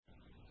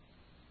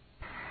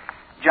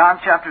John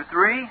chapter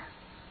 3,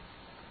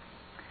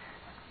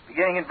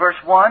 beginning in verse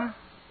 1,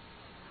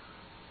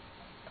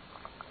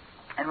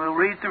 and we'll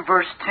read through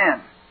verse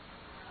 10.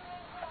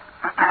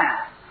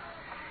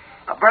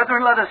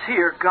 Brethren, let us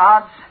hear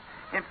God's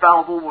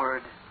infallible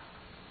word.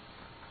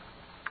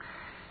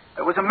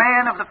 There was a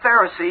man of the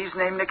Pharisees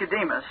named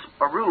Nicodemus,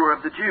 a ruler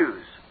of the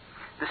Jews.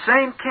 The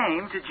same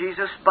came to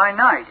Jesus by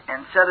night,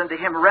 and said unto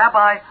him,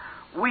 Rabbi,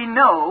 we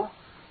know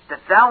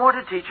that thou art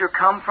a teacher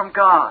come from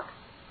God.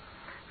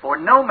 For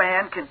no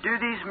man can do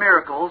these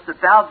miracles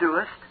that thou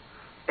doest,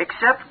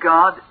 except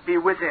God be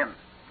with him.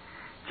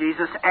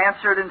 Jesus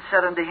answered and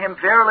said unto him,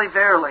 Verily,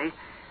 verily,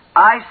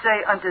 I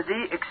say unto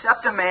thee,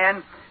 except a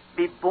man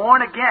be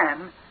born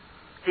again,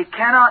 he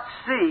cannot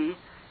see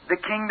the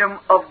kingdom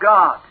of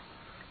God.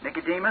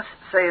 Nicodemus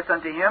saith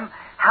unto him,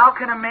 How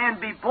can a man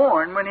be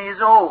born when he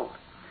is old?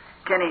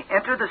 Can he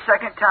enter the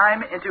second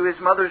time into his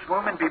mother's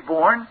womb and be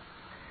born?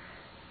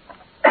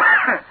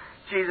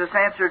 Jesus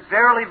answered,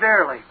 Verily,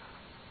 verily,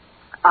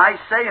 I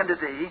say unto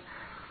thee,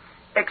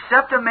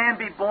 except a man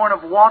be born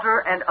of water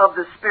and of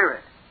the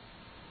Spirit,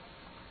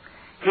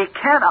 he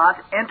cannot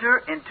enter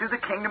into the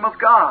kingdom of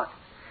God.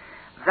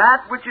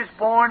 That which is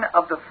born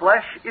of the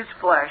flesh is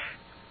flesh,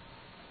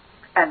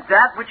 and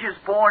that which is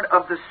born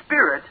of the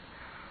Spirit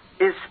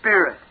is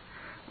spirit.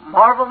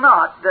 Marvel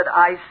not that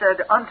I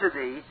said unto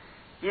thee,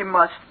 Ye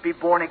must be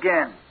born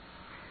again.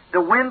 The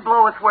wind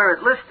bloweth where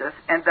it listeth,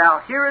 and thou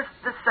hearest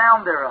the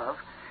sound thereof,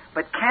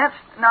 but canst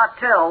not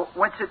tell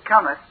whence it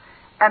cometh,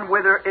 and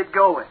whither it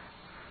goeth.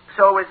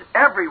 So is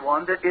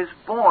everyone that is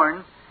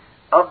born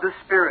of the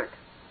Spirit.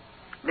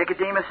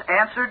 Nicodemus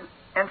answered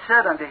and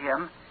said unto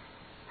him,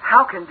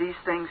 How can these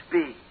things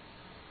be?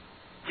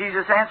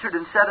 Jesus answered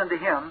and said unto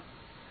him,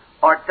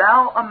 Art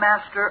thou a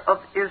master of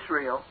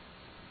Israel,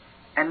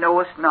 and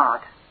knowest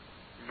not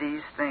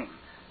these things?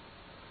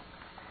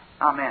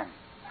 Amen.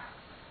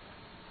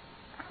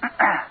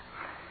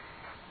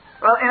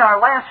 Well, in our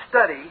last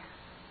study,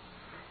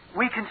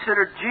 we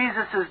considered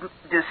Jesus'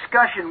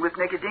 discussion with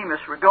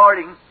Nicodemus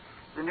regarding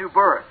the new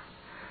birth.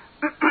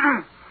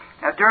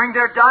 Now, during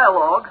their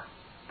dialogue,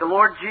 the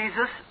Lord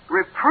Jesus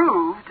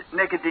reproved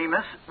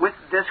Nicodemus with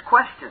this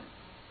question,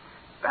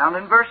 found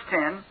in verse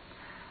 10,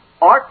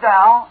 Art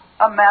thou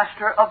a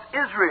master of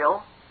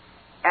Israel,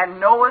 and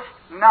knowest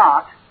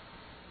not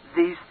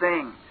these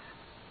things?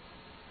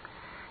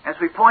 As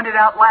we pointed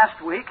out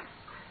last week,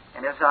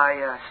 and as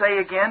I say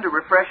again to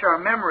refresh our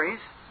memories,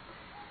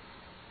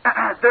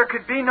 there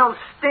could be no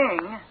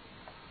sting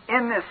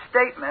in this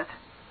statement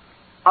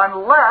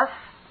unless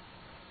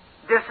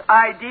this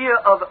idea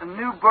of a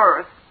new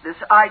birth, this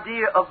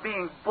idea of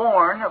being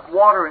born of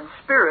water and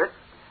spirit,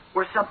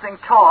 were something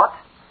taught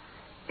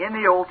in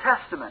the Old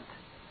Testament.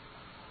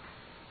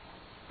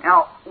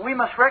 Now, we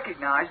must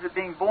recognize that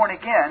being born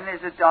again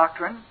is a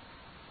doctrine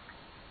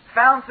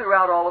found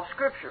throughout all of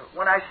Scripture.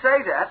 When I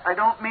say that, I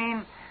don't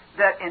mean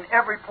that in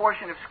every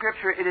portion of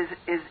Scripture it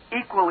is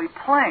equally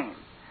plain.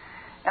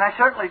 And I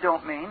certainly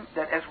don't mean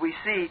that as we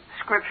see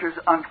Scriptures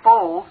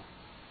unfold,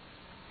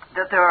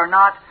 that there are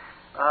not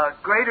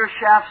greater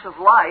shafts of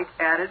light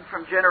added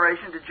from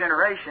generation to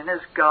generation as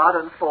God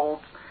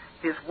unfolds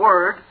His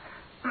Word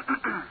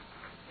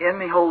in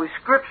the Holy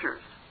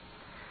Scriptures.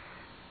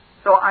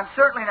 So I'm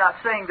certainly not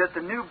saying that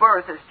the new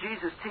birth, as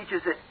Jesus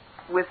teaches it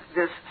with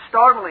this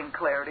startling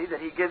clarity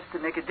that He gives to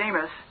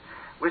Nicodemus,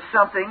 was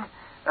something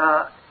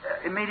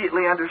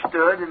immediately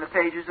understood in the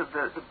pages of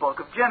the book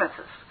of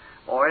Genesis,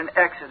 or in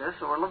Exodus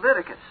or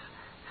Leviticus.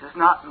 This is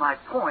not my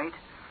point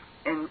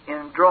in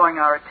drawing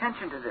our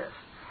attention to this.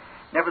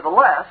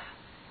 Nevertheless,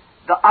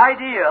 the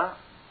idea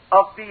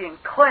of being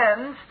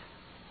cleansed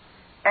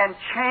and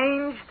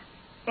changed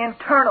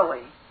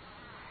internally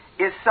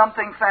is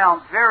something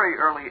found very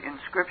early in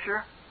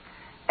Scripture,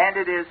 and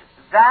it is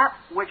that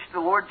which the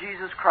Lord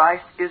Jesus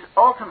Christ is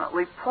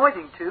ultimately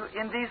pointing to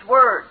in these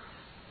words.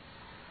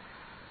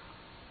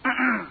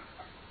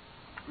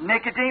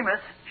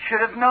 Nicodemus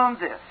should have known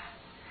this.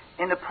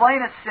 In the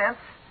plainest sense,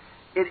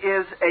 it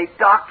is a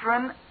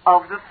doctrine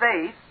of the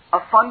faith, a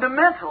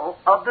fundamental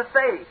of the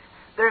faith.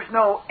 There's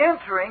no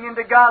entering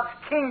into God's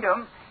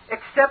kingdom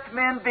except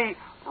men be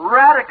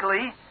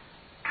radically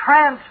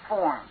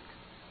transformed.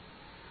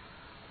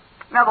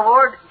 Now, the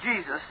Lord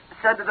Jesus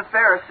said to the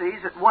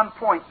Pharisees at one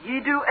point, Ye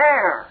do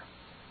err,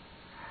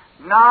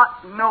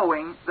 not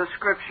knowing the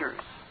Scriptures,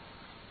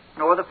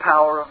 nor the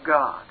power of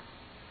God.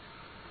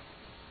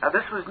 Now,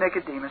 this was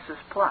Nicodemus'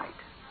 plight.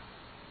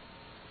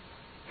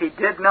 He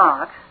did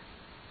not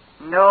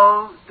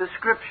know the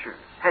Scriptures.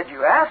 Had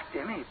you asked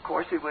him, of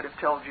course he would have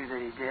told you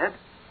that he did.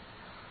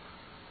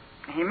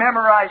 He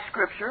memorized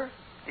Scripture,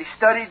 he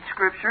studied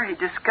Scripture, he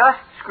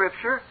discussed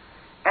Scripture,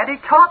 and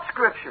he taught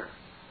Scripture.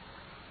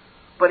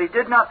 But he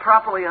did not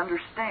properly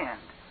understand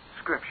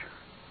Scripture.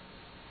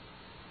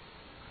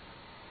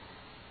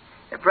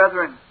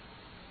 Brethren,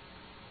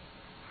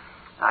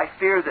 I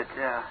fear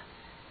that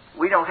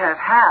we don't have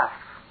half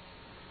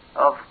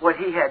of what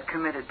he had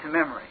committed to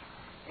memory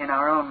in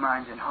our own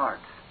minds and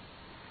hearts.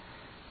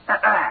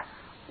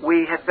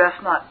 We had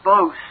best not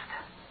boast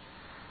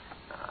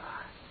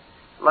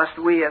lest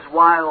we as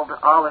wild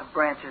olive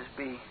branches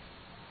be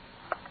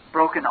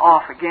broken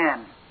off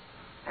again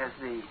as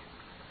the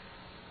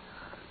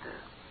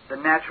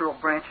natural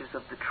branches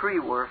of the tree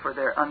were for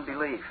their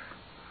unbelief.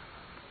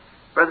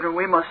 Brethren,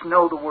 we must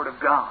know the Word of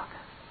God.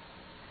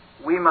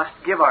 We must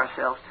give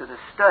ourselves to the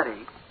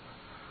study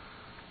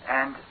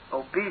and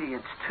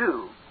obedience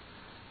to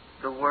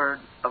the Word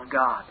of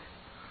God.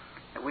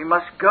 And we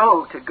must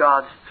go to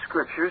God's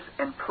Scriptures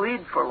and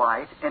plead for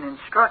light and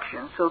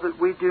instruction so that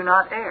we do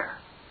not err,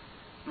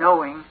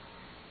 knowing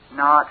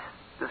not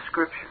the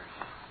Scriptures.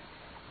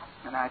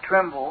 And I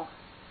tremble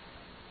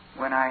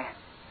when I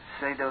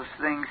say those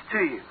things to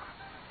you,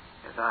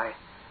 as I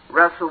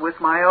wrestle with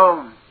my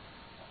own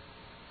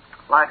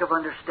lack of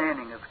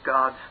understanding of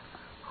God's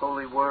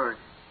holy Word.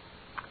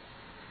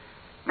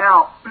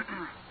 Now,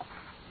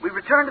 we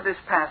return to this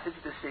passage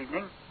this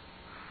evening,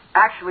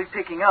 actually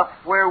picking up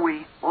where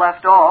we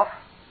left off.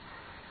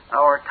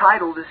 Our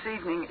title this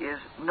evening is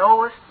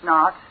Knowest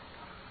Not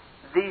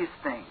These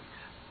Things.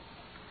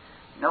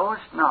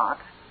 Knowest not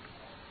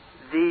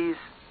these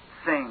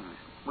things.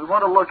 We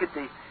want to look at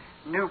the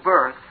new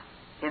birth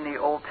in the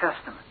Old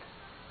Testament.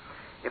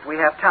 If we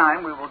have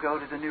time, we will go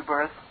to the new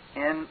birth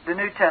in the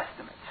New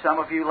Testament. Some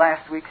of you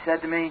last week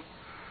said to me,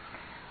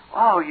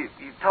 "Oh, you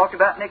talked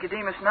about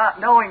Nicodemus not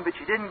knowing, but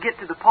you didn't get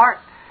to the part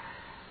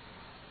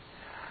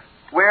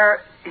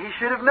where he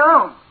should have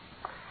known."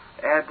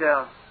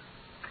 And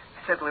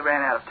simply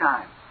ran out of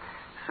time.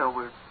 So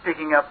we're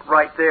picking up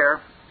right there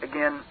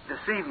again this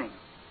evening.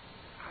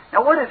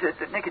 Now, what is it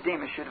that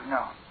Nicodemus should have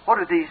known? What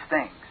are these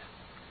things?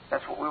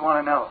 That's what we want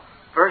to know.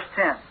 Verse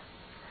 10.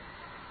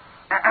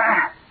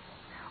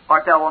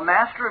 Art thou a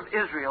master of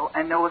Israel,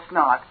 and knowest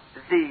not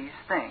these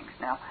things?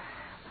 Now,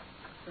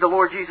 the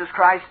Lord Jesus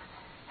Christ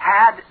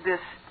had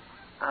this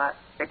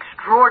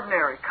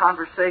extraordinary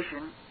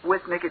conversation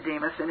with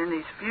Nicodemus, and in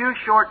these few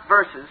short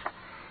verses,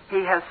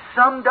 he has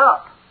summed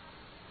up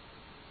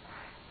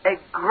a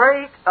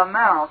great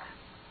amount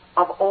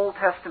of Old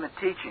Testament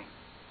teaching.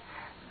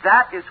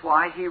 That is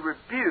why he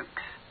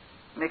rebukes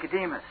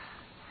Nicodemus.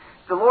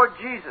 The Lord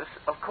Jesus,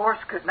 of course,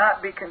 could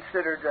not be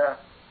considered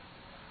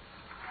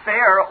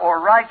fair or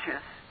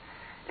righteous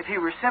if he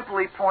were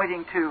simply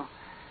pointing to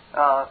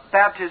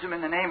baptism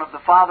in the name of the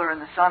Father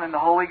and the Son and the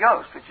Holy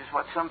Ghost, which is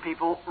what some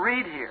people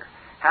read here.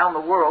 How in the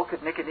world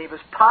could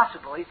Nicodemus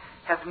possibly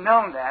have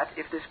known that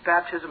if this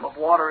baptism of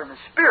water in the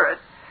Spirit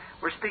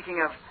were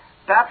speaking of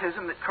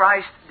baptism that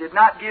Christ did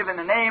not give in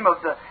the name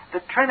of the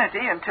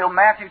Trinity until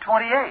Matthew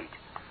 28?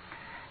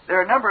 There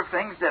are a number of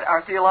things that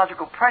our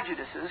theological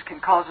prejudices can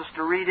cause us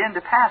to read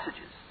into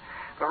passages.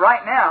 But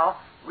right now,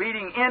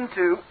 reading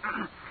into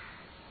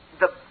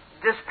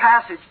this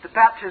passage, the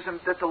baptism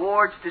that the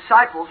Lord's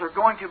disciples are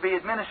going to be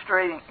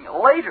administering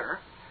later,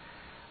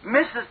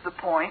 misses the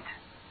point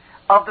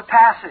of the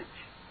passage.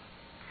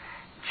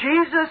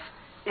 Jesus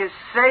is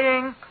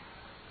saying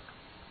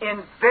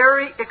in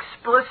very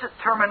explicit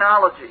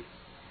terminology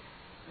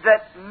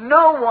that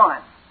no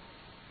one,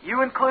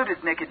 you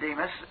included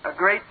Nicodemus, a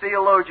great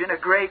theologian, a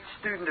great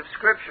student of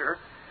Scripture,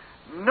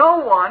 no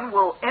one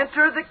will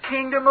enter the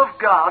kingdom of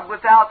God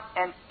without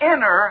an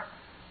inner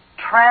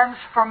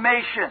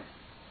transformation.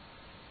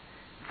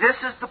 This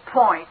is the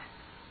point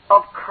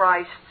of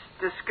Christ's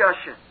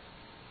discussion.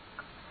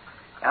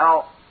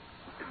 Now,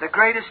 the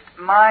greatest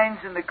minds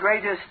and the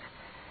greatest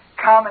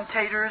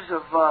commentators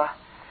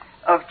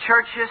of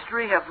church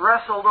history have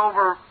wrestled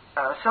over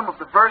some of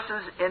the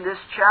verses in this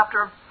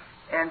chapter.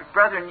 And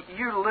brethren,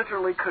 you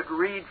literally could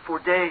read for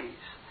days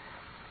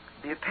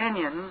the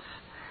opinions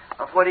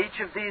of what each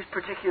of these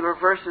particular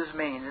verses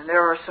mean. And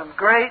there are some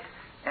great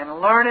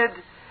and learned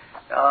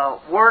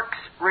works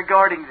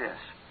regarding this.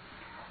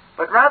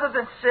 But rather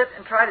than sit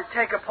and try to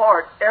take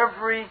apart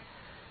every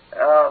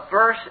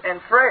verse and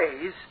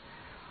phrase,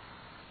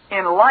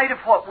 in light of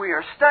what we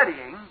are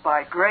studying,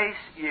 by grace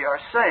ye are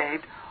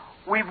saved,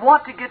 we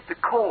want to get the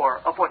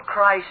core of what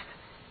Christ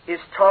is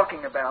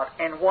talking about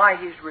and why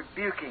He's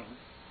rebuking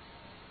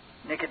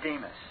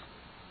Nicodemus.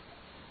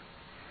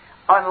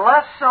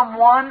 Unless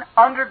someone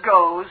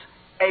undergoes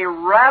a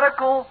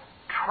radical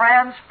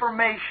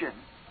transformation,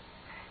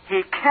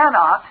 he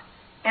cannot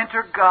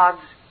enter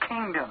God's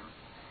kingdom.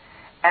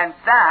 And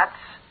that's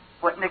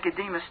what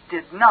Nicodemus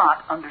did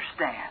not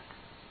understand.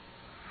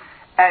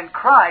 And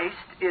Christ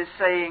is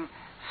saying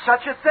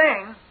such a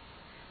thing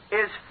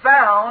is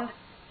found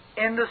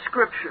in the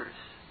Scriptures.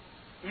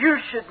 You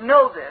should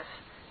know this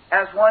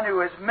as one who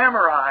has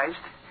memorized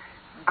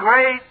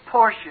great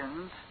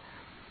portions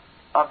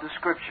of the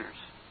Scriptures.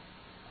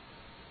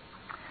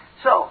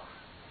 So,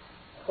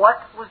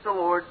 what was the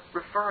Lord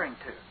referring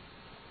to?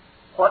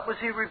 What was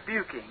He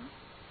rebuking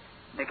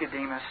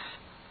Nicodemus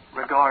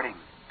regarding?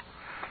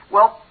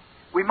 Well,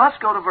 we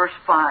must go to verse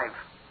 5.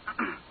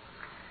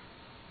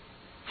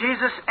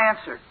 Jesus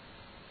answered,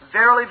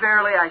 Verily,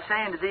 verily, I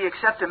say unto thee,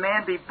 except a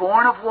man be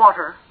born of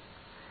water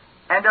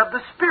and of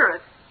the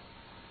Spirit,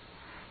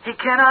 he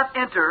cannot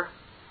enter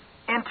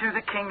into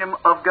the kingdom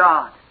of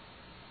God.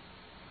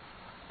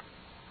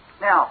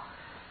 Now,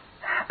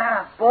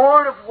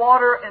 born of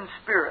water and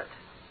Spirit.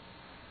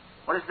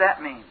 What does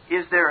that mean?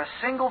 Is there a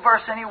single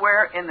verse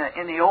anywhere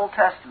in the Old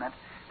Testament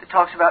that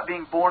talks about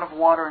being born of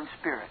water and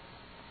Spirit?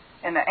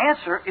 And the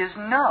answer is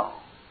no.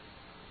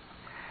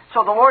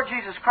 So the Lord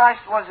Jesus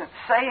Christ wasn't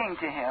saying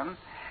to him,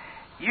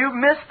 you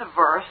missed a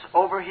verse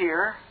over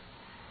here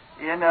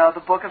in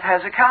the book of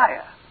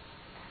Hezekiah.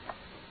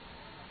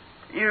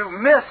 You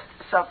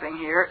missed something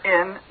here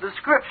in the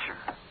Scripture.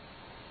 I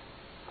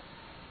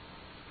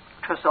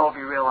trust all of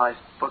you realize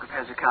the book of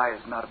Hezekiah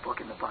is not a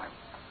book in the Bible.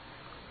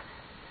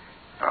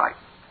 All right.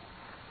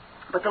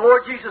 But the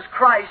Lord Jesus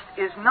Christ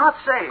is not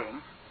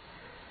saying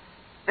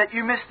that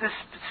you missed this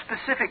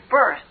specific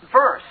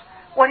verse.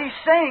 What He's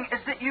saying is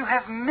that you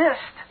have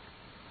missed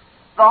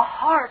the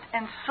heart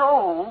and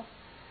soul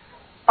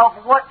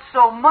of what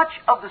so much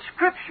of the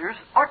Scriptures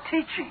are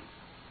teaching.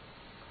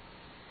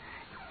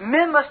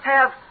 Men must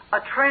have a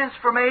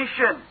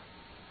transformation.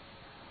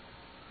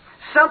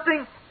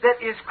 Something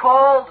that is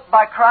called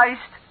by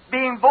Christ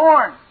being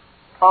born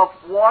of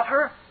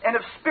water and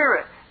of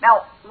Spirit.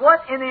 Now,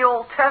 what in the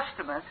Old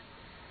Testament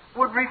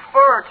would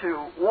refer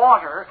to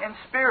water and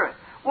Spirit?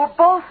 Well,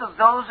 both of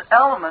those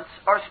elements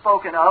are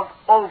spoken of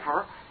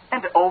over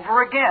and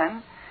over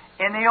again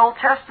in the Old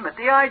Testament.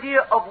 The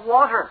idea of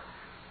water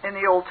in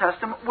the Old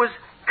Testament was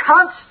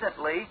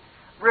constantly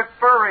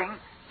referring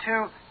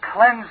to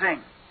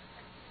cleansing,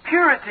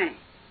 purity.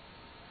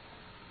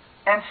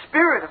 And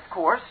Spirit, of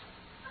course,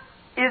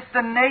 is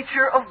the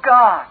nature of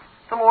God.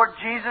 The Lord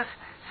Jesus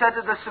said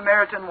to the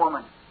Samaritan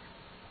woman,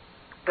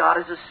 God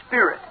is a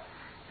spirit.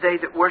 They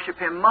that worship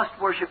Him must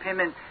worship Him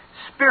in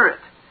spirit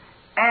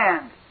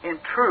and in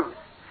truth.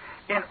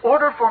 In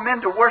order for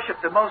men to worship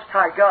the Most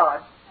High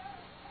God,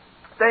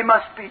 they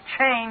must be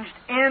changed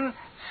in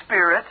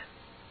spirit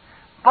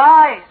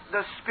by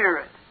the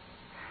Spirit.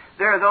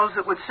 There are those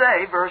that would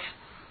say, verse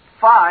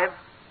 5,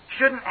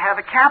 shouldn't have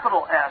a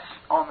capital S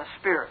on the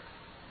Spirit.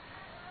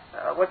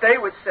 What they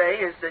would say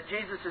is that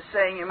Jesus is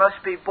saying you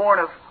must be born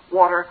of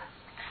water,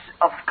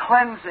 of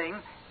cleansing,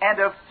 and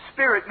of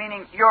Spirit,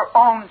 meaning your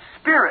own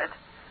spirit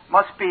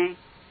must be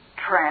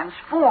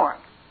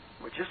transformed,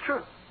 which is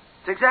true.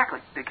 It's exactly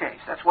the case.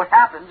 That's what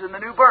happens in the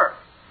new birth.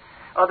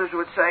 Others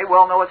would say,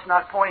 well, no, it's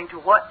not pointing to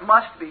what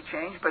must be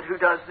changed, but who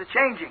does the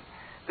changing?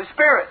 The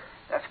Spirit.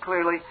 That's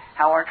clearly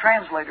how our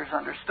translators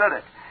understood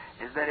it,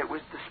 is that it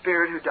was the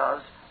Spirit who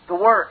does the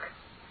work.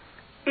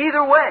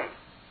 Either way,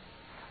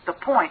 the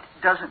point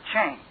doesn't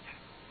change.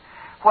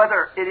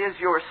 Whether it is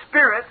your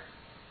spirit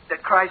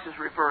that Christ is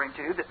referring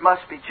to that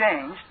must be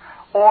changed,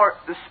 or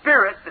the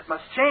Spirit that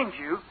must change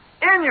you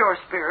in your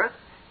spirit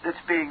that's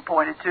being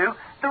pointed to,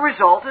 the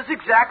result is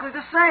exactly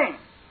the same.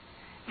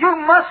 You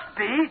must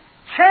be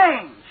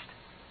changed.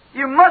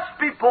 You must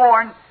be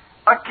born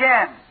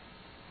again.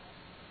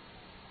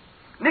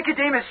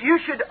 Nicodemus, you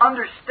should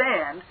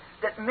understand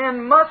that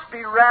men must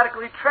be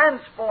radically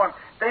transformed.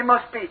 They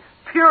must be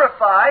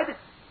purified,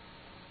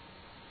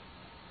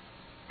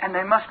 and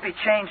they must be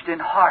changed in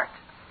heart.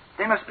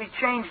 They must be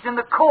changed in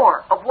the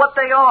core of what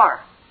they are.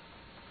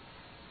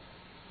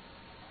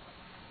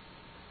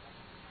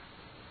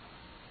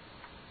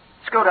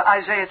 Let's go to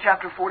Isaiah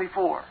chapter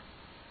 44.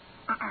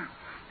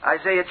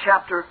 Isaiah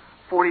chapter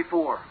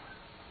 44.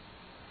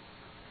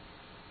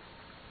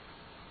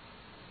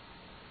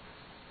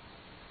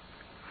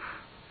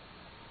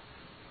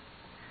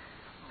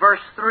 Verse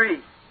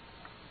 3.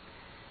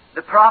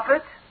 The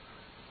prophet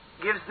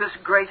gives this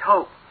great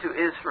hope to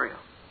Israel.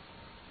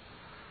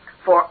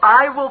 For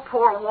I will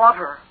pour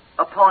water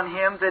upon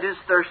him that is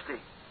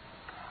thirsty.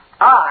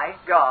 I,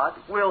 God,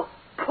 will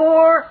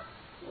pour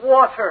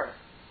water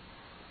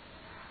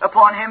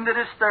upon him that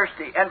is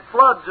thirsty, and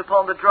floods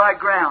upon the dry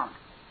ground.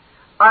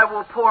 I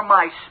will pour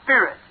my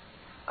Spirit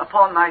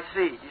upon thy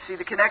seed. You see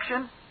the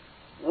connection?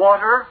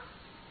 Water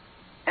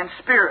and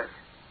Spirit.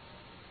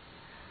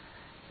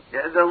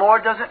 The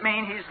Lord doesn't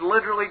mean He's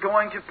literally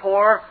going to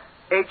pour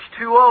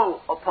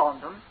H2O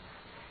upon them.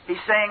 He's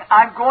saying,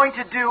 I'm going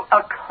to do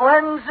a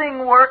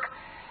cleansing work,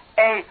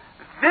 a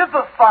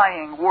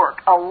vivifying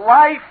work, a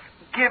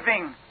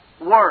life-giving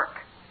work.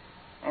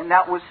 And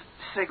that was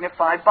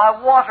signified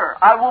by water.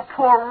 I will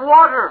pour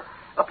water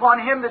upon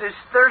him that is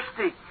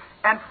thirsty,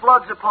 and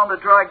floods upon the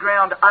dry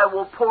ground. I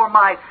will pour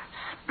my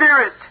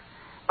Spirit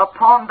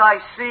upon thy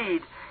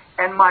seed,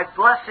 and my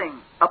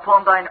blessing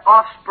upon thine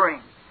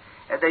offspring.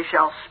 And they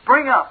shall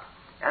spring up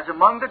as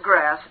among the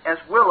grass, as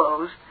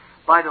willows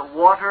by the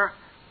water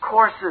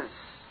courses.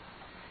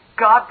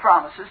 God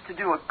promises to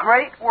do a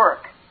great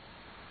work.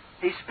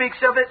 He speaks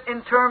of it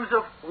in terms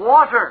of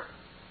water,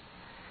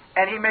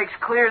 and He makes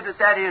clear that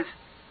that is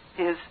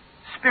His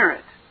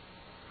Spirit.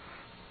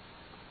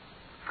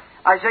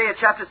 Isaiah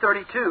chapter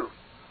 32,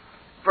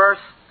 verse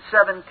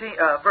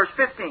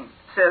 15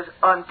 says,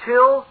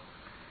 until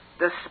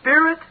the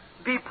Spirit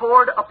be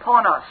poured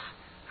upon us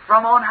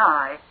from on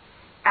high,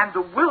 and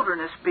the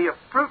wilderness be a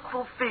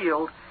fruitful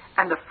field,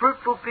 and the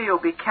fruitful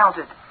field be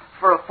counted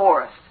for a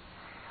forest.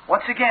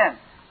 Once again,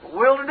 the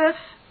wilderness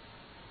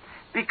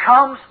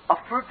becomes a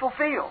fruitful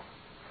field,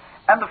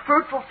 and the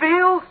fruitful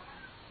field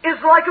is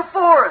like a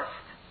forest.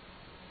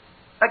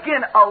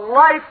 Again, a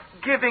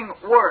life-giving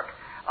work.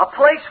 A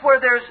place where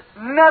there's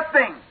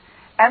nothing,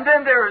 and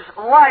then there's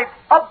life,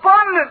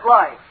 abundant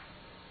life.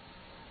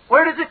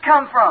 Where does it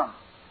come from?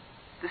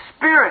 The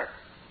Spirit.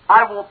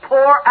 I will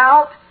pour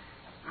out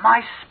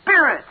my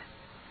Spirit.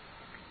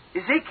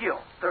 Ezekiel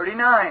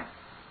 39,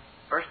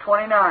 verse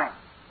 29.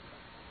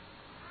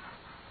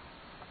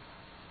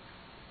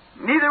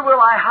 Neither will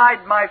I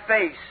hide my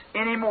face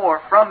any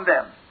more from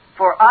them,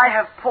 for I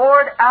have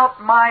poured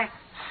out my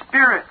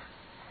Spirit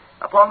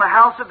upon the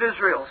house of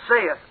Israel,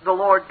 saith the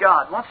Lord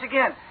God. Once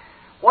again,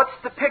 what's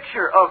the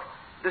picture of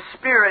the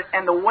Spirit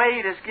and the way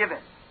it is given?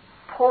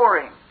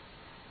 Pouring,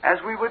 as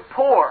we would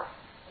pour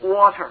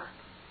water.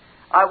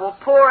 I will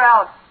pour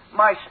out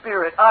my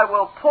Spirit. I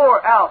will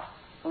pour out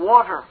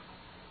water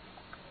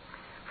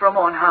from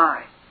on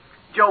high.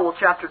 Joel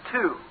chapter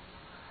 2,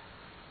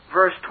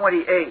 verse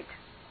 28.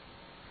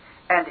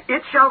 And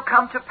it shall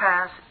come to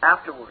pass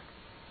afterward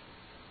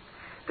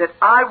that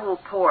I will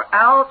pour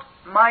out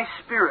my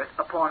Spirit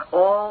upon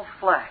all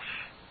flesh.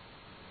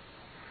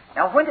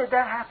 Now, when did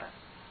that happen?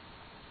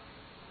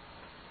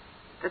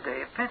 The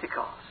day of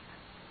Pentecost.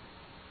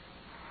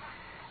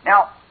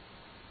 Now,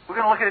 we're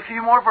going to look at a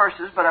few more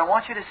verses, but I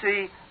want you to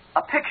see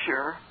a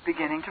picture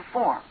beginning to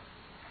form.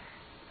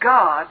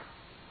 God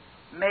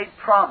made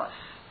promise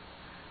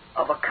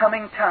of a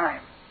coming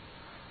time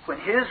when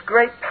His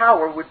great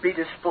power would be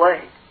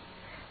displayed,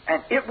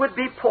 and it would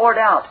be poured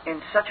out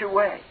in such a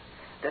way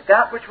that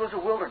that which was a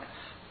wilderness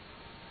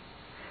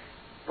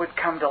would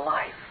come to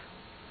life.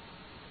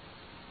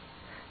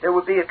 There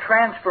would be a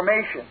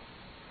transformation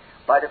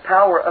by the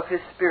power of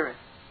His Spirit,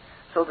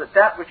 so that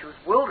that which was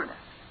wilderness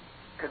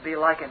could be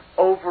like an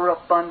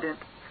overabundant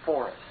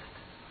forest.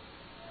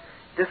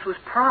 This was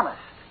promised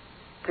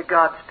to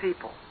God's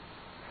people,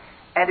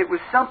 and it was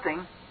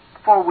something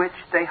for which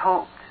they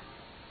hoped.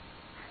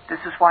 This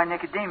is why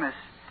Nicodemus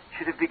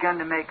should have begun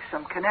to make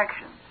some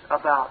connections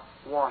about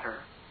water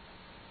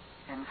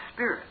and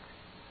Spirit.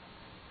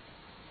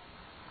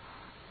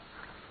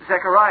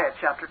 Zechariah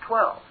chapter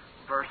 12,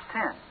 verse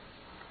 10.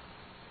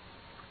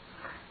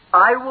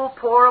 I will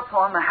pour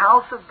upon the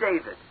house of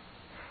David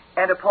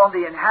and upon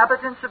the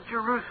inhabitants of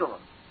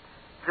Jerusalem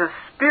the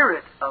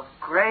Spirit of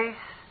grace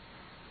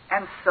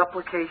and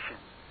supplication.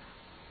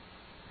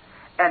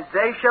 And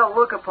they shall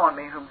look upon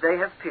me whom they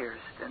have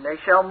pierced, and they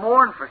shall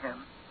mourn for him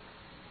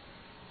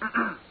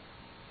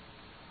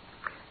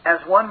as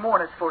one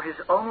mourneth for his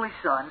only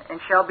son, and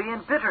shall be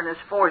in bitterness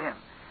for him,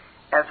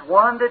 as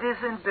one that is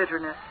in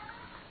bitterness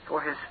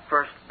for his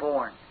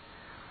firstborn.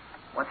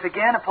 Once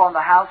again, upon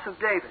the house of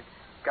David,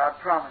 God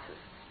promises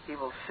He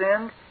will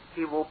send,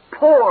 He will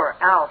pour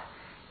out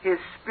His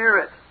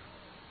Spirit.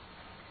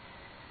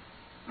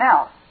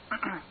 Now,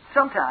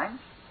 sometimes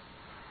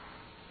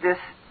this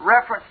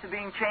reference to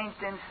being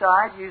changed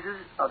inside uses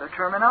other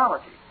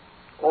terminology,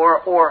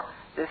 or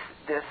this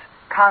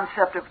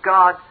concept of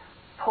God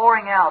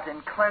pouring out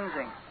and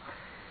cleansing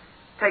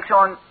takes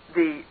on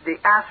the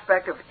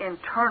aspect of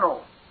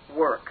internal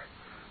work.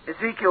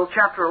 Ezekiel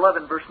chapter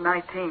 11, verse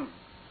 19.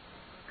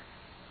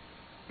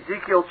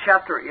 Ezekiel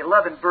chapter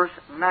 11, verse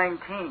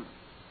 19.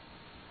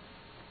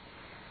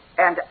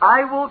 And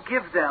I will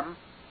give them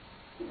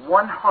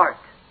one heart,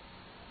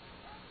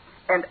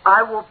 and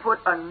I will put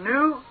a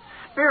new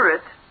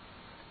spirit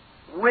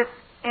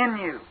within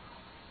you.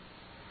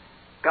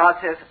 God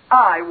says,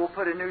 I will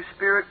put a new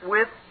spirit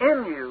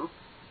within you,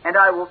 and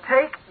I will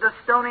take the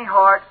stony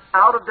heart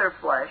out of their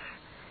flesh,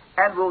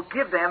 and will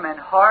give them an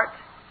heart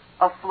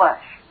of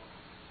flesh.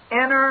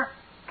 Inner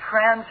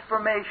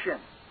transformation.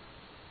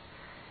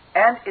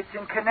 And it's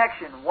in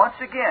connection, once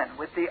again,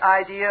 with the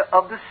idea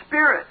of the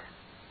Spirit.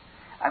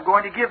 I'm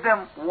going to give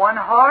them one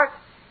heart,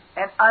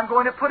 and I'm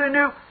going to put a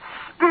new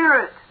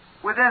spirit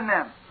within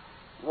them.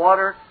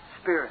 Water,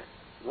 Spirit.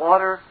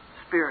 Water,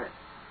 Spirit.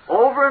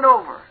 Over and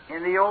over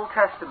in the Old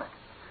Testament.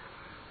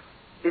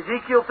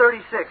 Ezekiel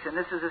 36, and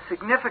this is a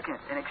significant,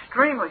 an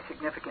extremely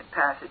significant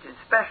passage,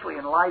 especially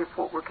in light of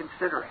what we're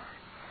considering.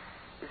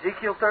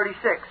 Ezekiel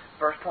 36,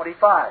 verse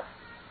 25.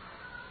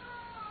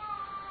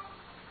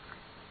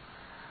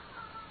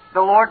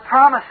 The Lord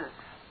promises,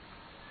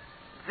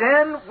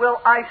 then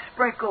will I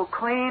sprinkle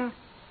clean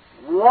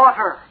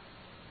water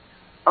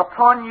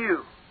upon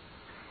you,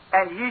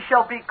 and ye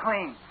shall be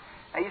clean.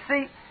 Now you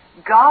see,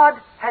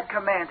 God had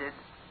commanded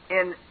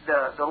in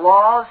the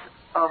laws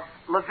of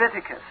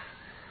Leviticus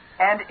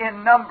and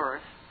in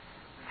Numbers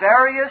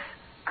various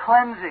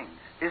cleansings,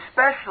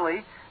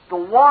 especially the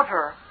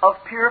water of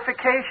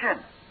purification,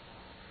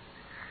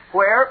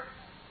 where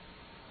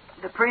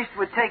the priest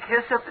would take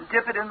hyssop and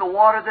dip it in the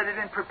water that had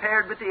been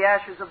prepared with the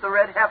ashes of the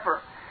red heifer.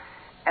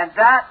 And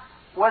that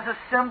was a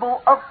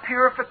symbol of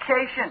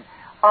purification,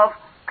 of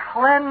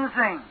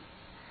cleansing.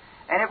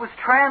 And it was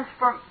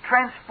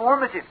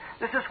transformative.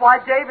 This is why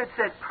David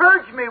said,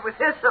 purge me with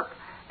hyssop,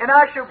 and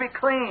I shall be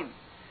clean.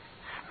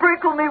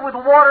 Sprinkle me with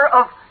water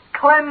of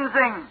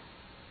cleansing.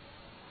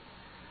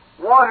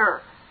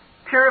 Water,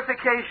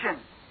 purification,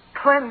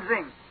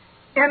 cleansing,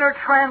 inner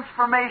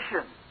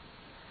transformation.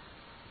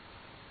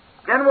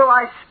 Then will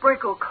I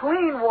sprinkle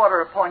clean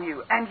water upon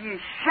you, and ye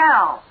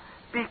shall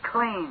be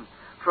clean.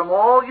 From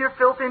all your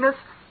filthiness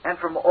and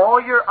from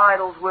all your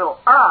idols will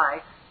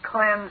I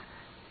cleanse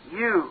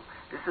you.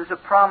 This is a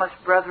promise,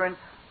 brethren,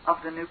 of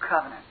the new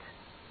covenant.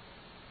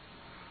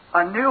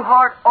 A new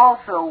heart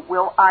also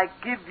will I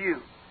give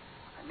you.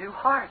 A new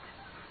heart.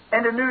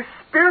 And a new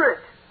spirit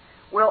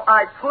will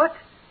I put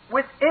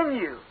within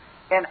you.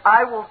 And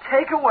I will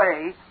take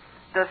away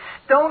the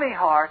stony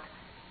heart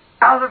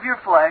out of your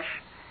flesh,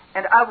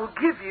 and I will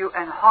give you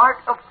an heart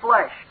of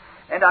flesh.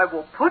 And I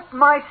will put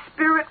my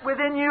spirit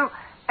within you,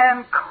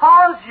 and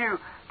cause you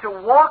to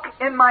walk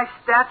in my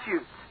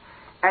statutes.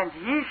 And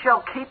ye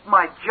shall keep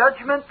my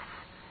judgments,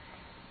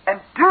 and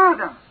do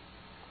them.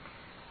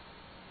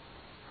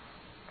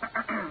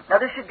 Now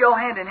this should go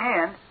hand in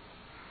hand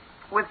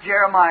with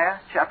Jeremiah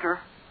chapter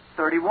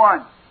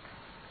 31.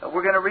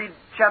 We're going to read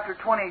chapter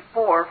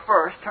 24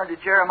 first. Turn to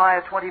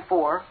Jeremiah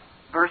 24,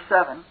 verse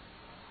 7.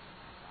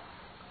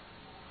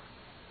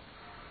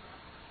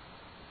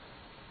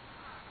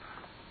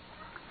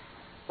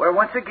 Where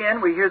once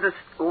again we hear this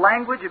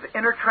language of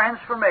inner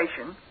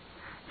transformation.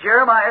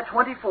 Jeremiah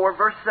 24,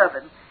 verse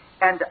 7.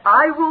 And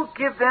I will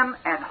give them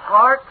an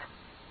heart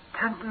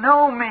to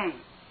know me.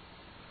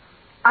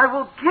 I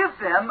will give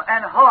them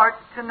an heart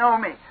to know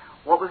me.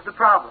 What was the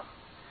problem?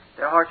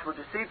 Their hearts were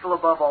deceitful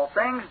above all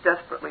things,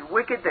 desperately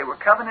wicked. They were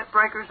covenant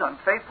breakers,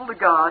 unfaithful to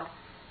God,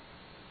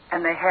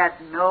 and they had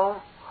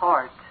no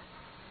heart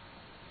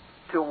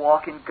to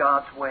walk in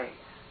God's ways.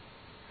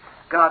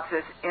 God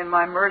says, in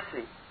my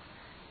mercy,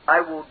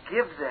 I will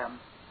give them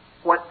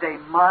what they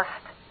must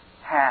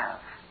have.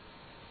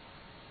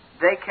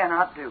 They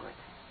cannot do it.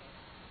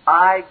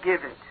 I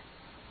give it.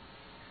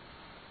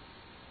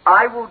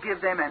 I will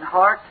give them an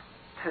heart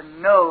to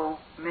know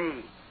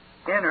me.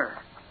 Inner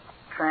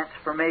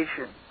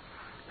transformation.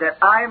 That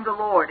I am the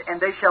Lord, and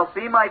they shall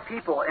be my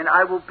people, and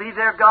I will be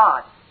their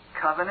God.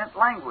 Covenant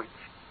language.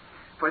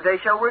 For they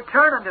shall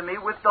return unto me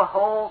with the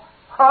whole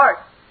heart.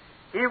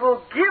 He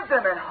will give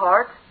them an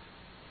heart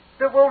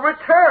that will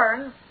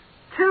return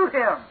to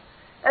Him,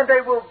 and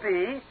they will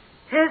be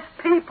His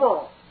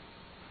people.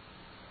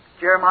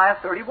 Jeremiah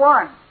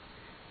 31,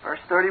 verse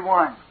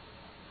 31.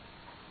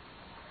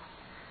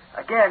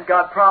 Again,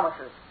 God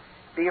promises,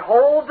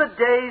 behold, the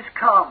days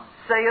come,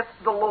 saith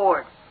the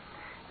Lord,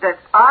 that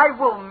I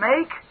will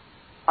make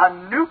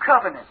a new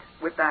covenant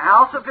with the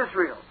house of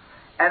Israel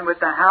and with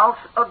the house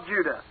of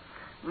Judah,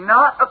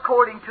 not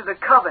according to the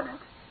covenant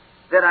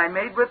that I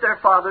made with their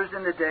fathers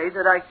in the day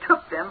that I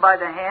took them by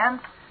the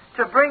hand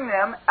to bring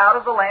them out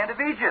of the land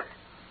of Egypt,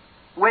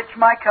 which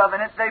my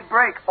covenant they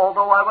break,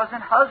 although I was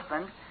an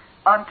husband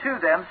unto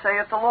them,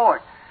 saith the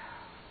Lord.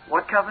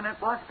 What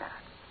covenant was that?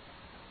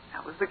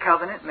 That was the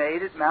covenant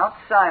made at Mount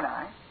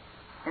Sinai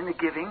in the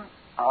giving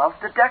of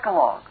the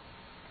Decalogue,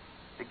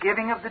 the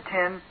giving of the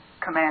 10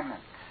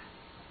 Commandments.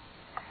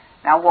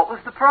 Now, what was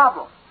the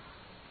problem?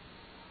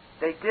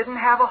 They didn't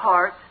have a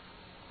heart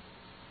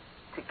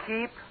to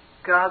keep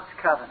God's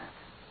covenant.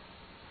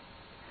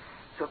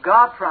 So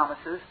God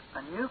promises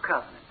a new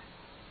covenant,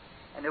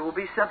 and there will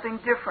be something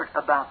different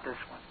about this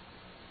one.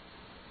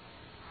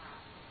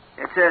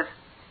 It says,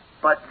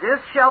 but this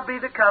shall be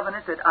the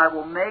covenant that I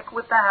will make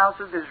with the house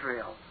of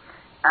Israel.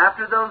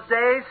 After those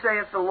days,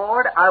 saith the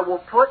Lord, I will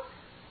put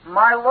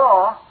my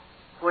law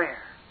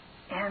where?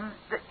 In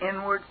the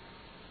inward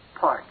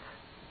parts.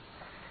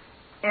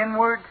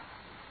 Inward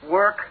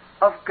work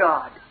of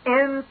God.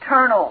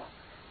 Internal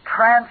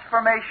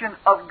transformation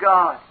of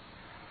God.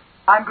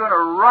 I'm going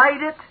to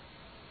write it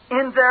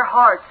in their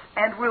hearts,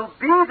 and will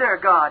be their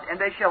God, and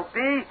they shall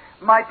be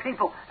my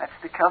people. That's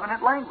the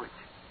covenant language.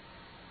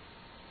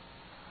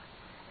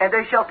 And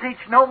they shall teach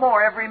no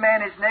more every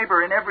man his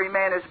neighbor and every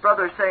man his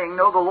brother, saying,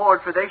 Know the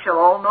Lord, for they shall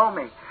all know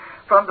me.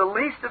 From the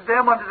least of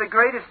them unto the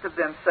greatest of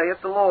them, saith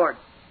the Lord.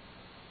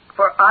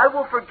 For I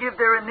will forgive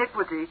their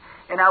iniquity,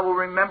 and I will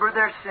remember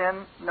their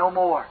sin no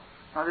more.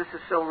 Now this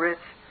is so rich.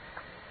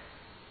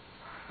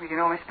 We can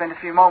only spend a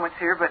few moments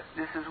here, but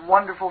this is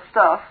wonderful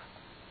stuff.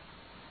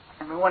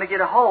 And we want to get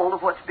a hold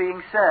of what's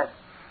being said.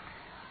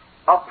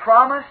 A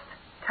promised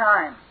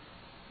time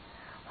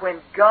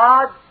when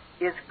God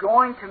is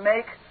going to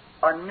make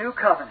a new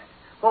covenant.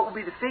 What will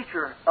be the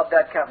feature of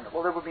that covenant?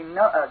 Well, there will be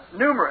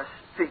numerous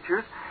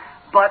features,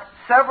 but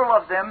several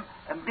of them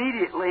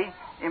immediately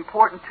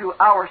important to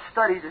our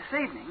study this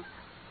evening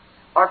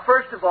are,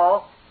 first of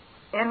all,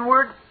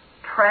 inward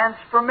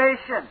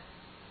transformation.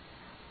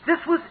 This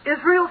was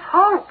Israel's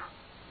hope.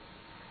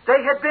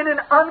 They had been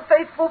an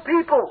unfaithful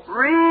people.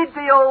 Read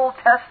the Old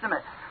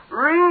Testament.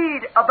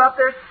 Read about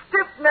their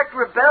stiff-necked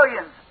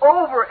rebellions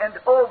over and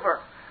over.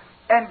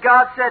 And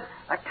God said,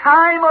 a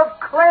time of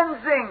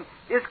cleansing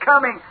is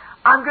coming.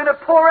 I'm going to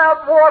pour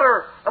out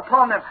water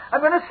upon them. I'm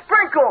going to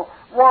sprinkle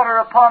water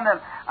upon them.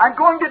 I'm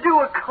going to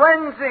do a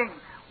cleansing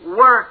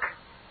work.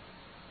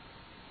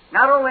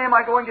 Not only am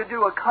I going to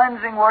do a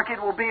cleansing work,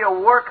 it will be a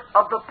work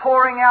of the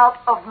pouring out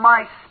of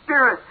my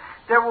Spirit.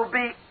 There will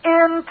be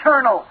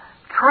internal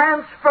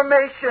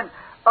transformation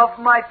of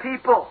my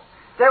people.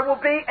 There will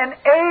be an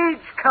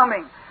age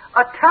coming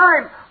A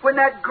time when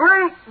that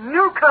great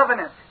new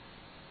covenant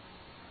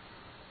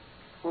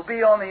will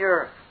be on the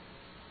earth.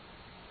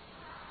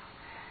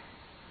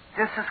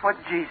 This is what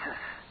Jesus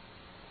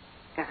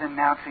is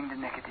announcing to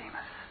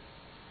Nicodemus,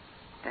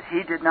 that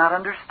he did not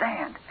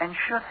understand and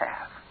should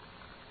have.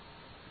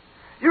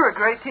 You're a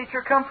great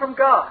teacher come from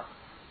God.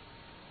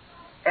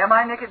 Am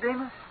I,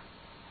 Nicodemus?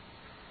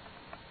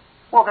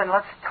 Well, then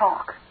let's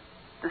talk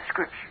the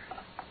Scriptures.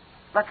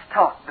 Let's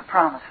talk the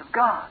promise of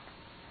God.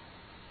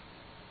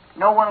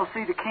 No one will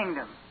see the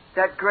kingdom,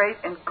 that great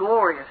and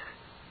glorious.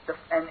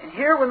 And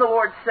here when the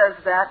Lord says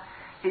that,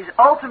 He's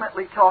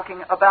ultimately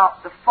talking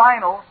about the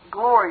final,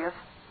 glorious,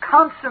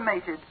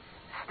 consummated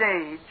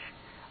stage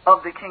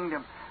of the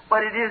kingdom.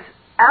 But it is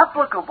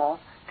applicable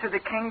to the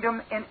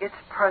kingdom in its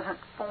present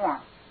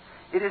form.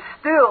 It is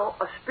still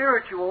a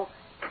spiritual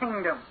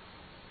kingdom.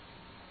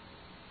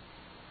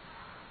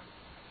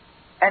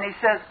 And He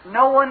says,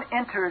 no one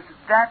enters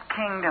that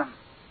kingdom.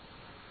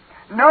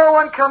 No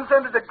one comes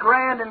under the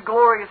grand and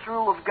glorious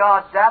rule of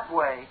God that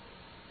way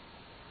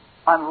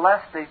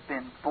unless they've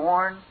been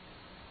born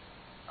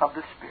of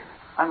the Spirit.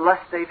 Unless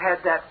they've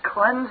had that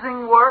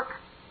cleansing work,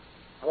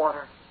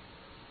 water.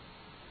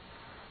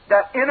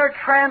 That inner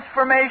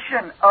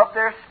transformation of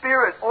their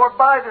spirit or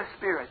by the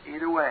Spirit,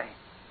 either way.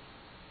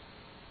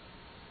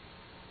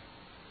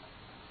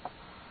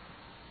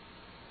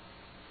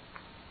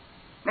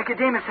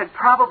 Nicodemus had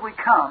probably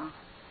come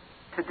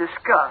to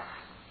discuss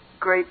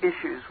great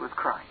issues with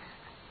Christ.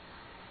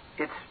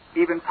 It's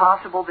even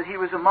possible that he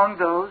was among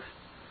those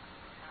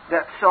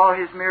that saw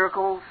His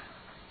miracles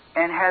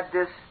and had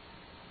this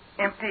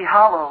empty,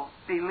 hollow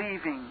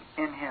believing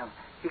in Him.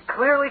 He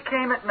clearly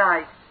came at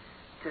night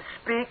to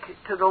speak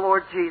to the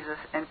Lord Jesus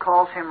and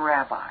calls Him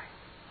Rabbi.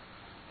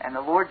 And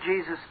the Lord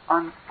Jesus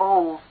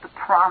unfolds the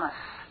promise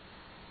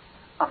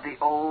of the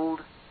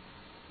old,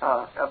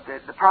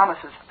 the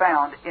promises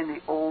found in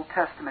the Old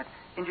Testament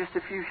in just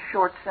a few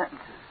short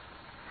sentences.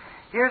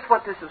 Here's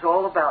what this is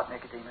all about,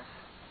 Nicodemus.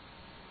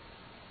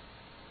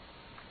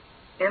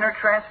 Inner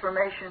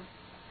transformation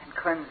and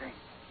cleansing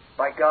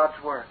by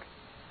God's work.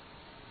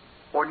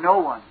 Or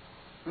no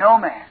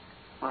man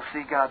will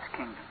see God's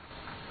kingdom.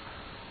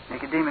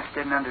 Nicodemus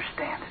didn't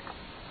understand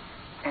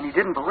it. And he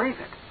didn't believe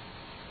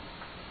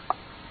it.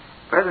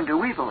 Brethren, do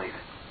we believe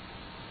it?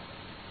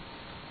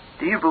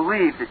 Do you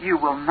believe that you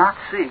will not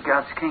see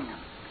God's kingdom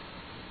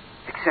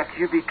except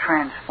you be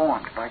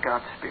transformed by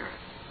God's Spirit?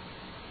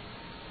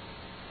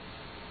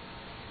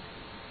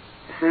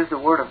 This is the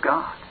Word of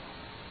God.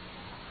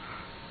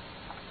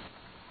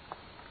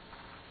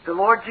 The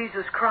Lord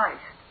Jesus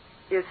Christ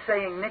is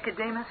saying,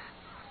 Nicodemus,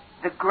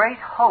 the great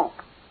hope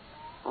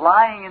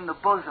lying in the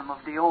bosom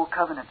of the Old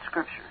Covenant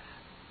Scriptures,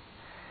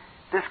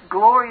 this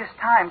glorious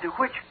time to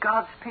which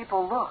God's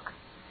people look,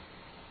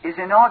 is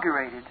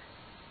inaugurated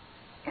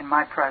in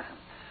my presence.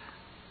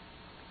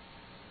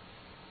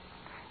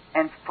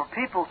 And for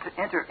people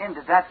to enter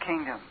into that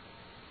kingdom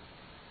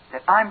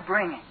that I'm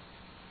bringing,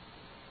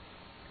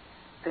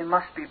 they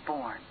must be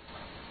born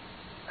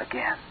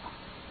again.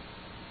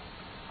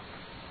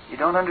 You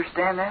don't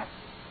understand that?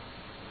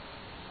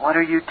 What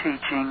are you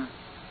teaching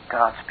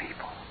God's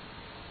people?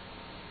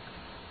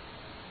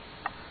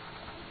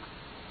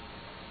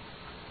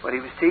 What He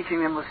was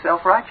teaching them was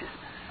self-righteousness,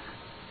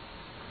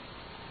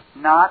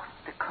 not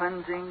the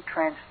cleansing,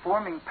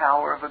 transforming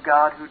power of a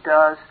God who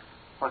does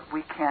what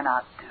we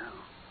cannot do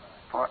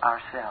for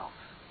ourselves.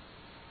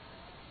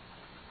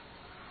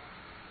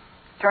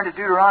 Turn to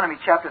Deuteronomy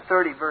chapter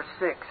 30, verse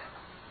 6.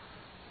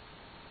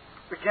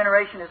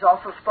 Regeneration is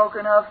also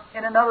spoken of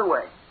in another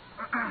way.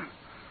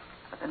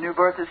 The new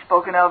birth is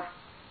spoken of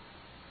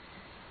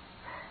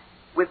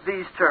with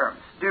these terms.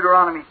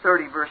 Deuteronomy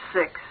 30, verse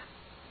 6.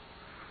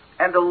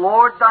 And the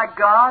Lord thy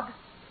God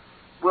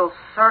will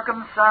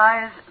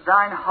circumcise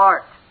thine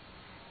heart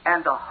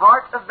and the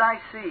heart of thy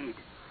seed,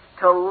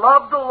 to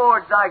love the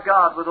Lord thy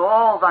God with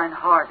all thine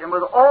heart and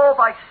with all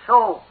thy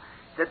soul,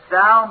 that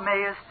thou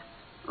mayest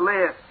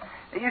live.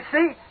 And you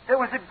see, there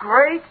was a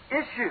great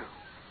issue.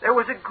 There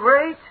was a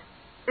great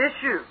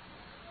issue.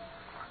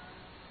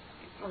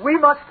 We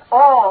must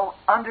all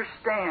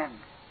understand,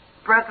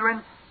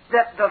 brethren,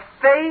 that the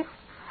faith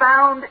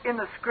found in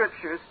the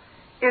Scriptures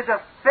is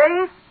a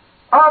faith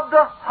of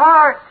the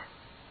heart.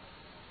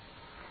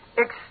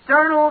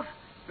 Externals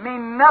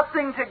mean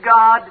nothing to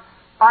God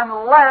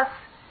unless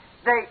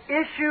they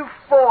issue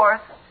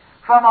forth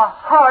from a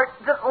heart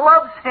that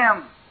loves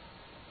Him.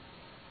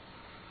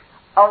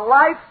 A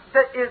life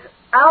that is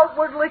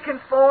outwardly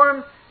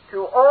conformed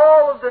to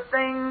all of the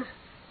things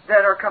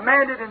that are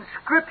commanded in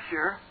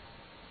Scripture,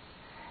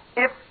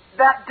 if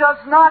that does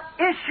not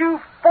issue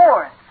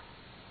forth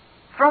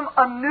from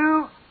a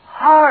new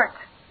heart,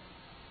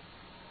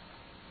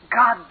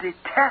 God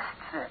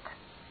detests it.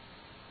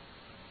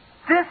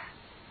 This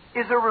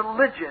is a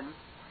religion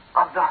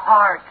of the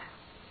heart.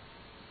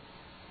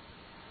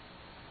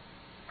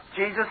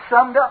 Jesus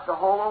summed up the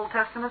whole Old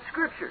Testament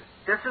Scriptures.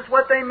 This is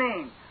what they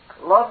mean.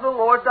 Love the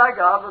Lord thy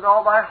God with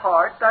all thy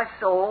heart, thy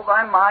soul,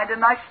 thy mind,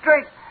 and thy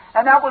strength.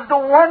 And that was the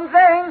one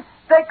thing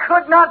they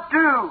could not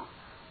do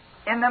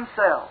in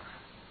themselves.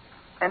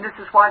 And this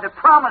is why the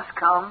promise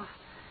comes,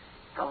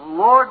 the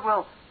Lord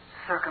will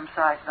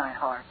circumcise thine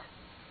heart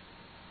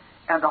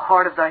and the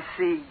heart of thy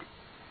seed,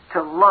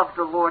 to love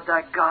the Lord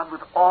thy God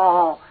with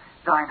all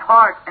thine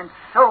heart and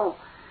soul,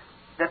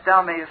 that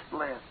thou mayest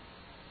live.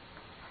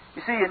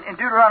 You see, in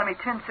Deuteronomy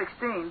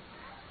 10:16,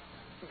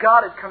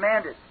 God had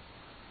commanded,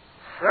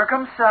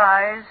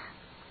 circumcise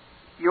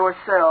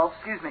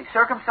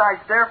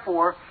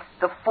therefore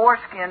the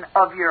foreskin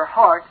of your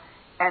heart,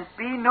 and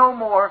be no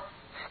more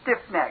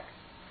stiff-necked.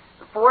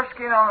 The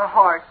foreskin on the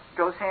heart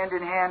goes hand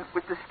in hand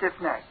with the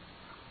stiff-neck.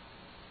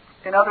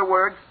 In other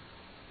words,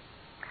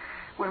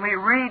 when we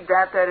read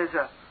that is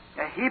a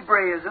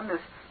Hebraism.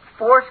 This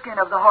foreskin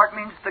of the heart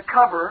means the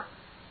cover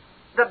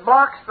that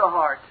blocks the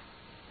heart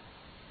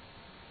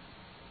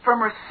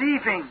from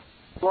receiving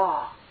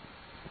law.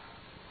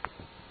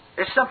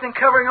 There's something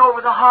covering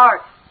over the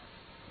heart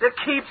that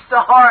keeps the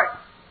heart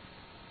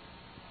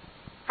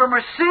from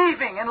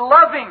receiving and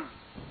loving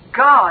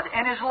God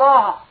and His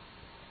law.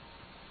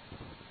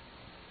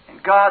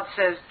 And God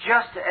says,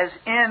 just as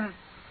in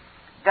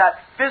that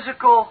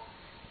physical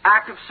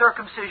act of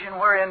circumcision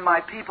wherein my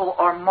people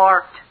are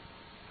marked,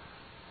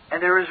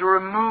 and there is a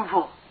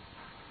removal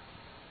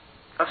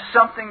of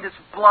something that's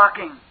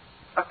blocking,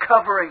 a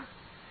covering,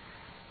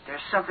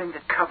 there's something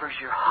that covers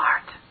your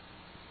heart.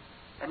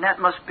 And that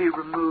must be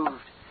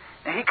removed.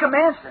 And He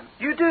commands them,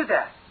 you do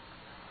that.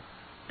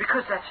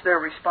 Because that's their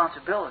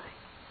responsibility.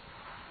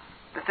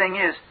 The thing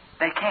is,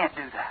 they can't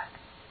do that.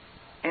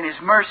 In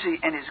His mercy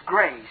and His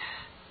grace,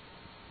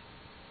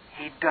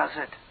 He does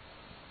it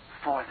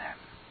for them.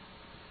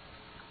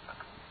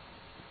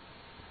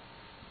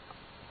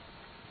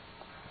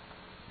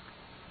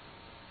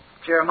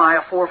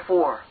 Jeremiah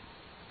 4:4.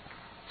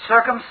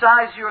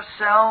 Circumcise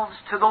yourselves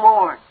to the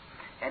Lord,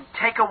 and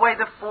take away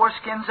the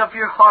foreskins of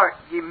your heart,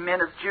 ye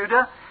men of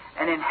Judah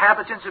and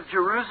inhabitants of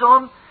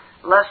Jerusalem,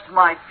 lest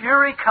my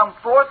fury come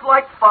forth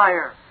like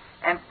fire,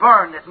 and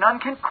burn that none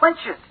can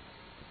quench it,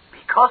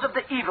 because of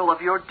the evil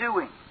of your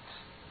doings.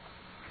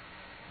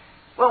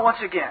 Well, once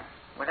again,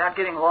 without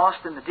getting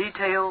lost in the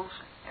details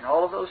and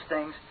all of those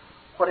things,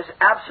 what is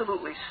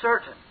absolutely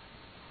certain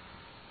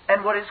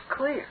and what is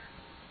clear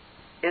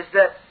is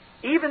that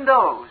even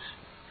those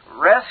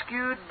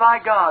rescued by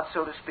God,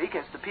 so to speak,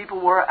 as the people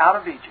were out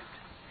of Egypt,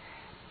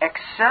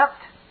 except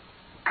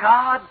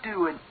God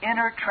do an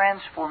inner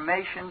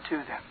transformation to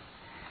them,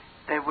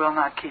 they will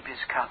not keep His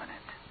covenant.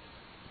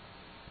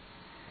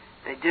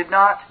 They did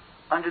not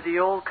under the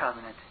old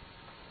covenant.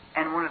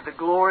 And one of the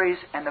glories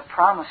and the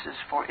promises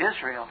for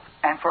Israel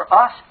and for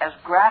us as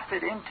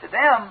grafted into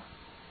them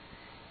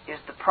is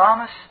the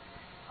promise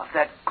of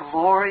that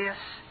glorious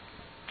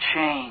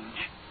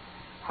change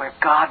where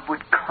God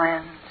would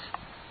cleanse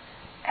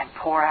and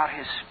pour out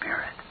His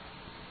Spirit.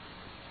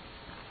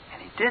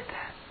 And He did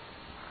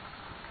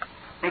that.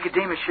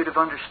 Nicodemus should have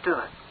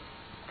understood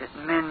that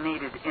men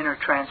needed inner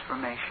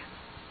transformation,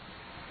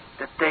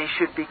 that they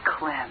should be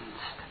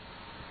cleansed,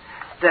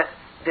 that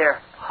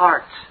their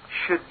hearts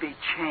should be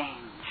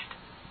changed.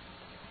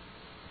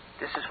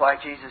 This is why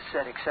Jesus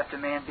said, except a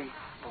man be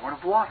born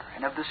of water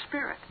and of the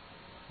Spirit,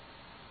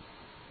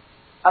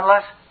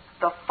 unless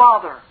the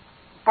Father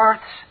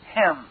births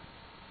him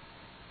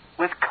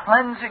with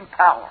cleansing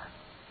power,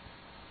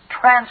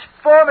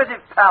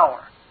 transformative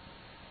power,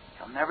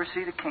 he'll never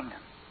see the kingdom.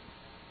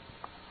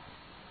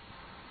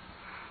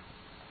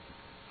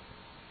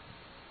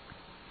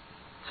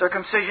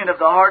 Circumcision of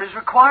the heart is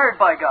required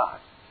by God.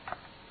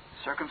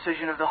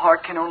 Circumcision of the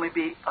heart can only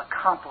be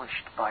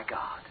accomplished by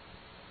God.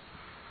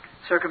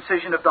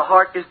 Circumcision of the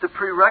heart is the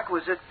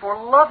prerequisite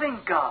for loving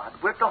God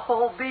with the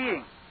whole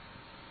being.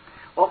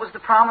 What was the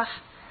promise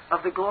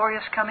of the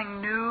glorious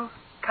coming new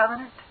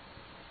covenant?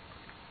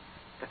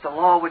 That the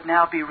law would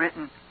now be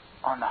written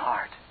on the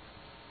heart.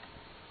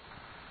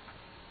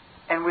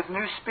 And with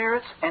new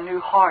spirits and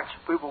new hearts,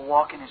 we will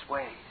walk in His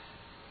ways.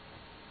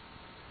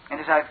 And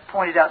as I've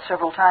pointed out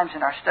several times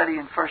in our study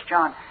in 1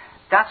 John,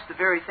 that's the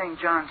very thing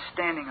John's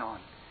standing on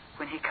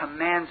when he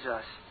commands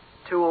us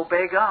to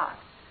obey God.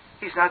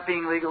 He's not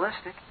being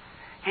legalistic.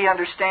 He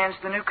understands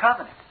the new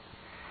covenant.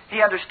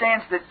 He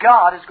understands that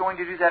God is going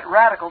to do that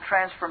radical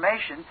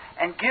transformation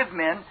and give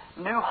men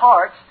new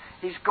hearts.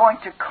 He's going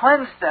to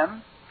cleanse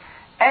them.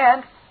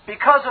 And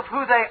because of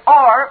who they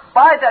are,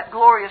 by that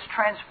glorious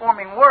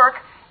transforming work,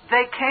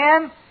 they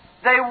can,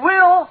 they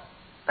will,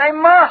 they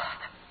must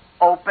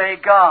obey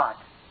God.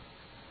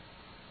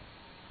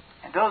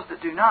 And those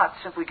that do not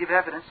simply give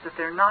evidence that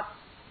they're not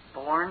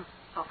born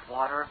of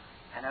water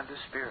and of the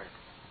Spirit.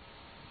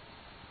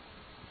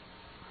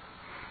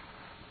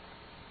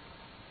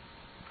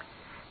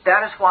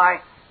 That is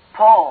why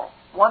Paul,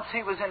 once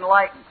he was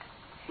enlightened,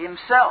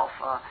 himself,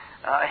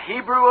 a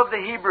Hebrew of the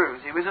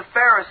Hebrews, he was a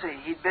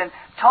Pharisee, he'd been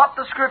taught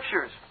the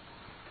Scriptures.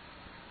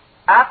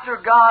 After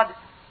God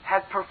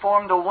had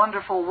performed a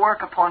wonderful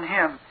work upon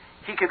him,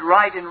 he could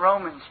write in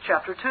Romans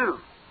chapter 2,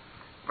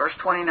 verse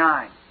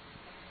 29,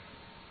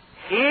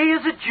 He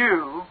is a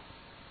Jew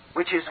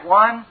which is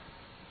one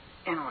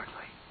inwardly,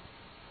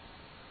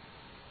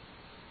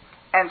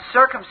 And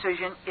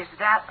circumcision is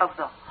that of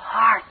the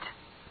heart,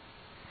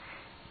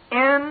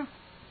 in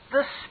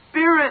the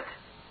Spirit,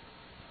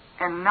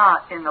 and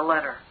not in the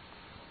letter,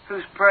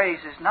 whose praise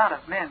is not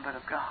of men but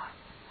of God.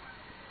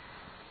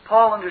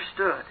 Paul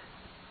understood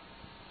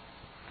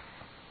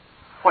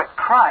what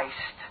Christ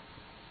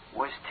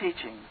was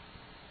teaching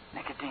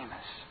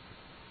Nicodemus.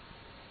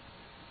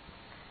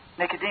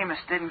 Nicodemus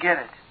didn't get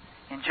it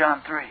in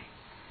John 3.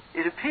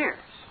 It appears,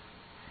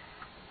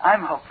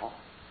 I'm hopeful,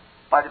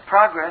 by the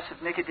progress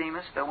of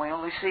Nicodemus, though we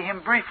only see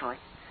him briefly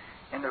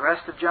in the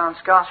rest of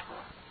John's Gospel,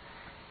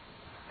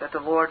 that the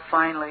Lord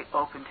finally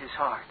opened his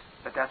heart.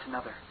 But that's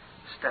another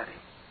study.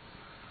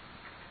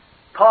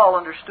 Paul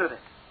understood it.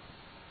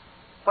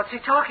 What's he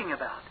talking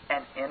about?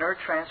 An inner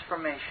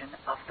transformation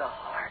of the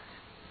heart.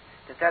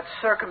 That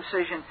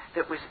circumcision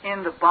that was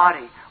in the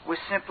body was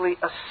simply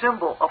a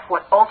symbol of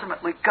what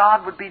ultimately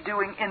God would be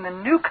doing in the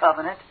new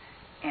covenant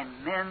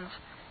in men's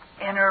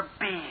inner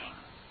being.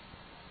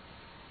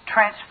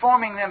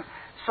 Transforming them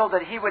so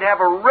that He would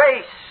have a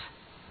race,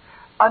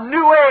 a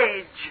new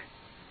age,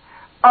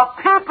 a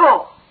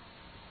people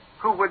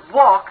who would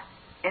walk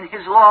in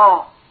His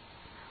law,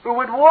 who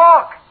would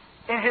walk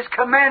in His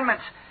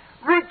commandments,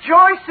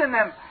 rejoice in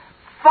them,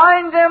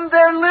 find them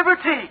their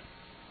liberty.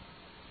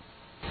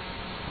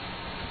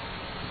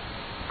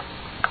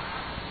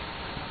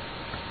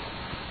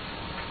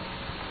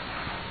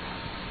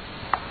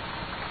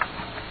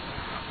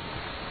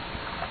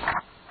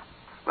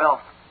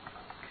 Well,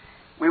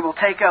 we will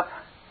take up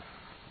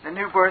the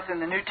new birth in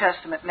the New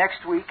Testament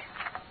next week.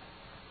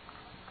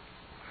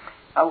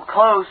 I will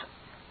close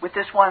with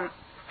this one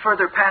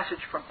further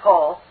passage from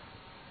Paul.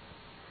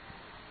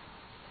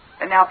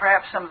 And now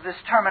perhaps some of this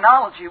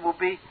terminology will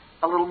be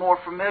a little more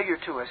familiar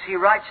to us. He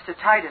writes to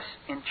Titus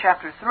in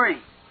chapter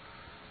 3,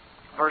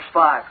 verse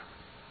 5.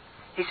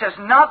 He says,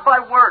 not by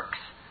works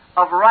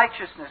of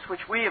righteousness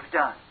which we have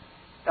done.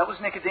 That was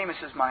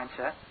Nicodemus'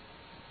 mindset.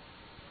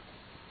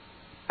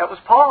 That was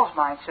Paul's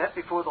mindset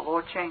before the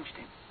Lord changed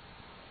him.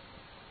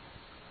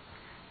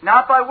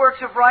 Not by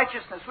works of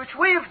righteousness which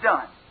we have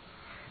done,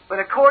 but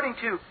according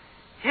to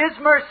His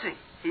mercy.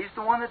 He's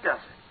the one that does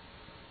it.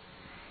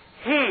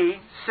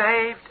 He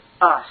saved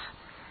us.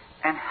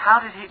 And how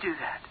did He do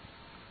that?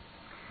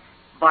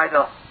 By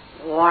the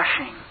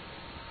washing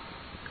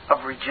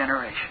of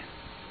regeneration.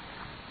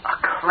 A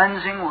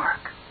cleansing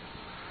work.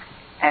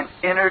 An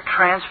inner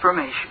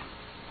transformation.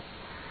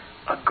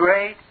 A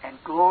great and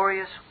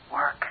glorious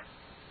work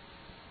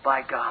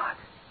by God.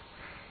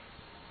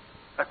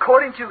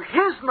 According to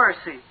His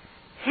mercy,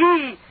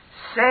 He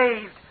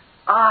saved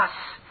us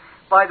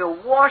by the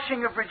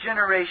washing of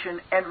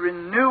regeneration and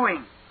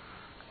renewing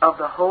of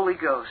the Holy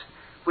Ghost,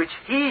 which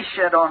He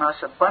shed on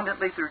us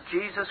abundantly through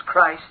Jesus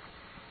Christ,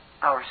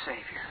 our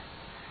Savior.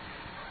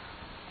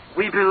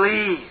 We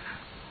believe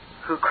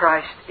who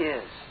Christ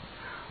is.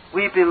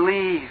 We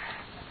believe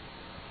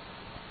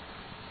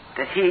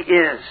that He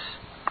is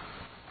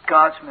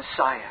God's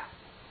Messiah,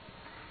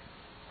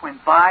 when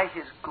by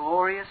His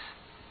glorious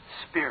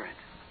Spirit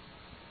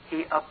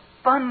He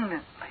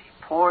abundantly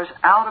pours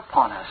out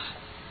upon us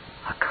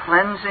a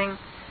cleansing,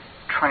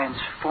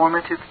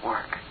 transformative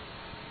work.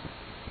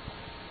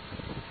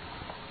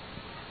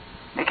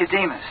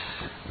 Nicodemus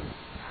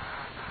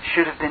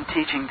should have been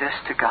teaching this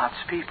to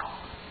God's people.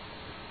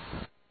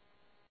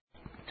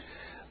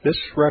 This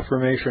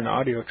Reformation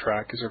audio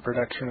track is a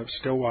production of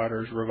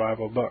Stillwater's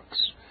Revival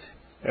Books.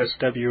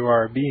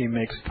 SWRB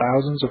makes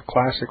thousands of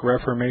classic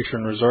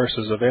Reformation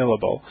resources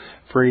available,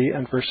 free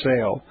and for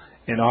sale,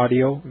 in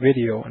audio,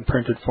 video, and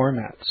printed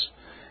formats.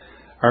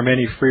 Our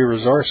many free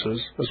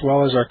resources, as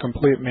well as our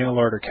complete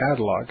mail-order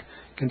catalog,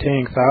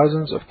 containing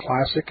thousands of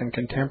classic and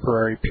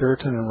contemporary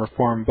Puritan and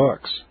Reformed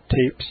books,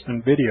 tapes,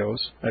 and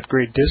videos at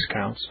great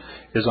discounts,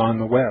 is on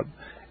the web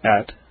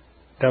at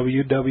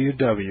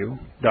www.swrb.com.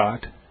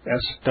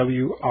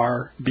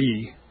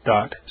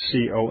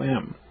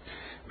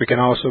 We can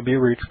also be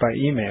reached by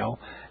email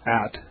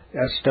at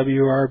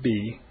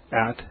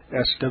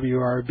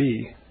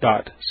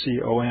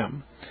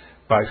swrb@swrb.com,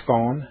 by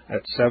phone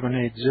at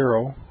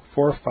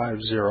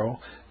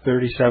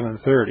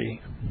 780-450-3730,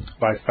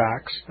 by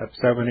fax at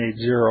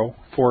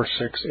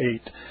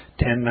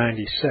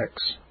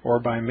 780-468-1096, or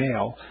by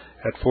mail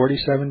at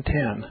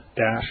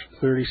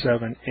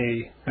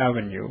 4710-37A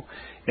Avenue,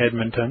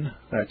 Edmonton,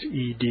 that's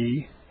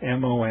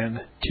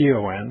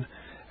Edmonton,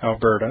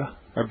 Alberta,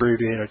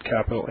 abbreviated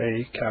capital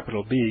A,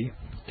 capital B,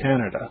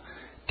 Canada,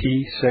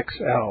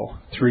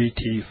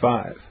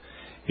 T6L3T5.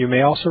 You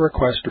may also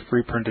request a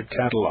free printed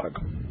catalog.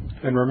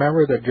 And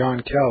remember that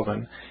John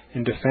Calvin,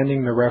 in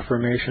defending the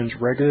Reformation's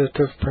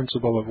regulative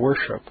principle of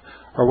worship,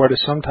 or what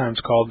is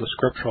sometimes called the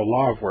scriptural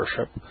law of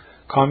worship,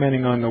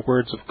 commenting on the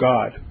words of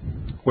God,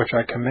 which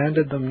I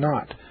commanded them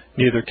not,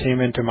 neither came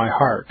into my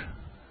heart,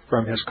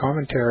 from his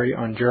commentary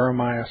on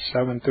Jeremiah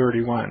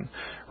 7:31,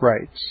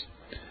 writes,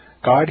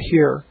 God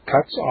here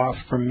cuts off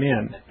from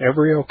men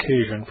every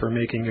occasion for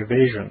making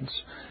evasions,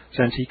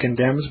 since He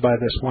condemns by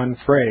this one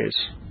phrase,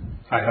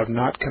 I have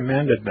not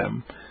commanded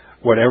them,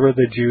 whatever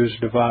the Jews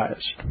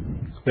devised.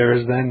 There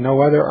is then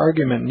no other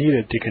argument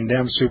needed to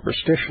condemn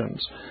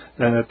superstitions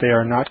than that they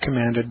are not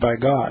commanded by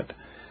God.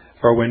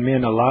 For when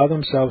men allow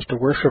themselves to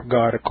worship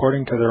God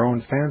according to their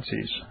own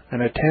fancies,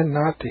 and attend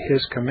not to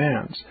His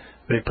commands,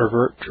 they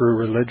pervert true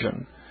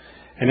religion.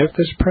 And if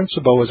this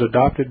principle was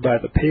adopted by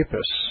the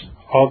Papists,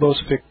 all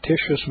those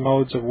fictitious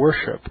modes of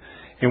worship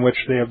in which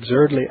they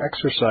absurdly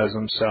exercise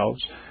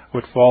themselves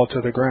would fall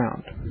to the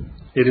ground.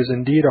 It is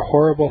indeed a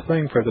horrible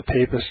thing for the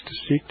Papists to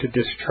seek to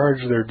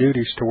discharge their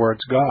duties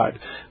towards God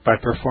by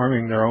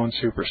performing their own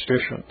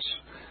superstitions.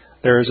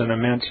 There is an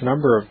immense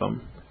number of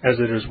them, as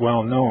it is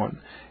well known,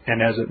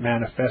 and as it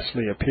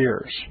manifestly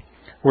appears.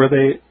 Were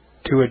they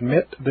to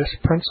admit this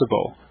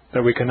principle,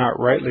 that we cannot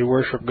rightly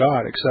worship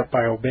God except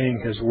by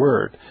obeying His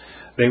word,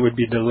 they would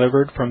be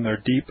delivered from their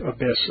deep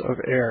abyss of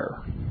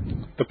error.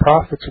 The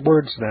prophet's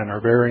words, then,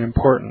 are very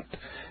important,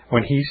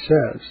 when he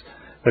says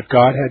that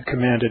God had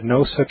commanded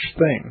no such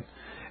thing,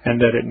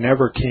 and that it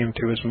never came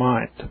to his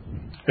mind,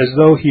 as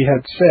though he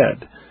had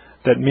said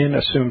that men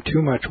assume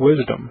too much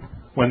wisdom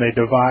when they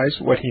devise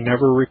what he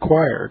never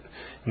required,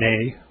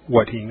 nay,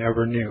 what he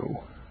never knew.